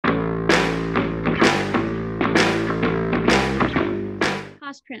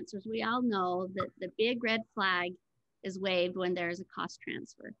cost transfers, we all know that the big red flag is waved when there's a cost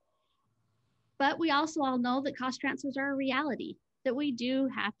transfer. But we also all know that cost transfers are a reality, that we do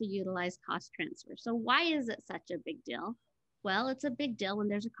have to utilize cost transfer. So why is it such a big deal? Well, it's a big deal when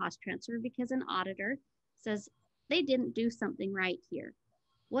there's a cost transfer because an auditor says they didn't do something right here.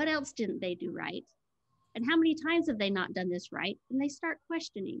 What else didn't they do right? And how many times have they not done this right? And they start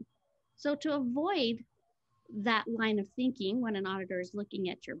questioning. So to avoid that line of thinking when an auditor is looking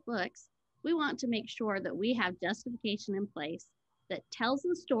at your books, we want to make sure that we have justification in place that tells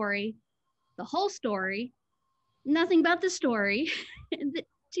the story, the whole story, nothing but the story,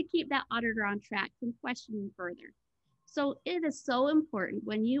 to keep that auditor on track from questioning further. So it is so important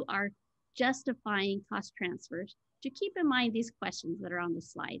when you are justifying cost transfers to keep in mind these questions that are on the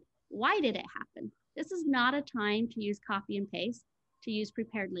slide. Why did it happen? This is not a time to use copy and paste, to use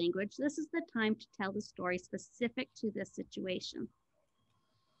prepared language. This is the time to tell the story specific to this situation.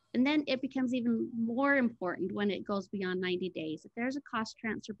 And then it becomes even more important when it goes beyond 90 days. If there's a cost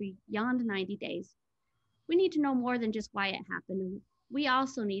transfer beyond 90 days, we need to know more than just why it happened. We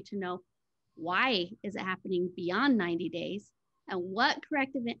also need to know why is it happening beyond 90 days and what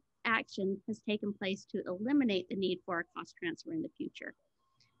corrective action has taken place to eliminate the need for a cost transfer in the future.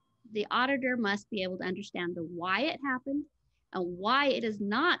 The auditor must be able to understand the why it happened and why it is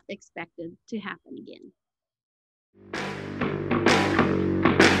not expected to happen again.